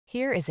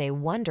Here is a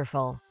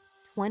wonderful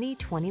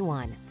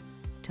 2021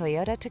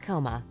 Toyota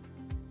Tacoma.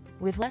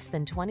 With less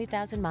than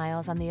 20,000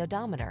 miles on the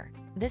odometer,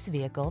 this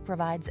vehicle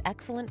provides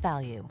excellent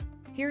value.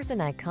 Here's an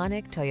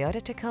iconic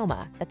Toyota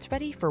Tacoma that's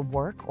ready for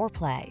work or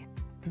play.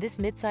 This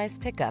midsize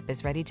pickup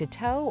is ready to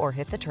tow or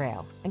hit the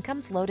trail and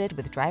comes loaded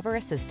with driver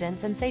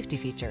assistance and safety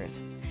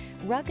features.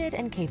 Rugged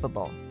and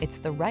capable, it's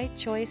the right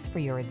choice for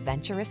your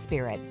adventurous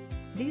spirit.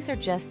 These are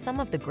just some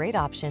of the great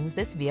options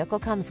this vehicle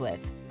comes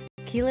with: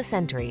 keyless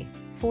entry,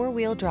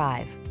 four-wheel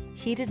drive,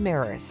 heated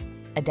mirrors,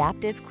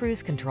 adaptive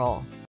cruise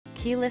control,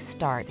 keyless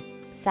start,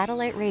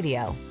 satellite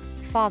radio,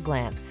 fog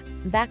lamps,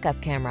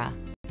 backup camera,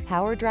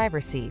 power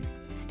driver seat,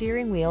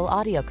 steering wheel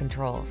audio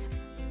controls.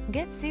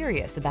 Get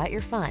serious about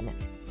your fun.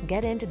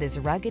 Get into this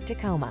rugged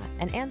Tacoma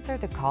and answer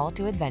the call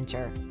to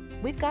adventure.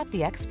 We've got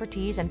the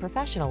expertise and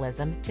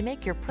professionalism to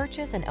make your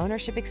purchase and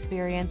ownership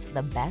experience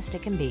the best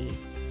it can be.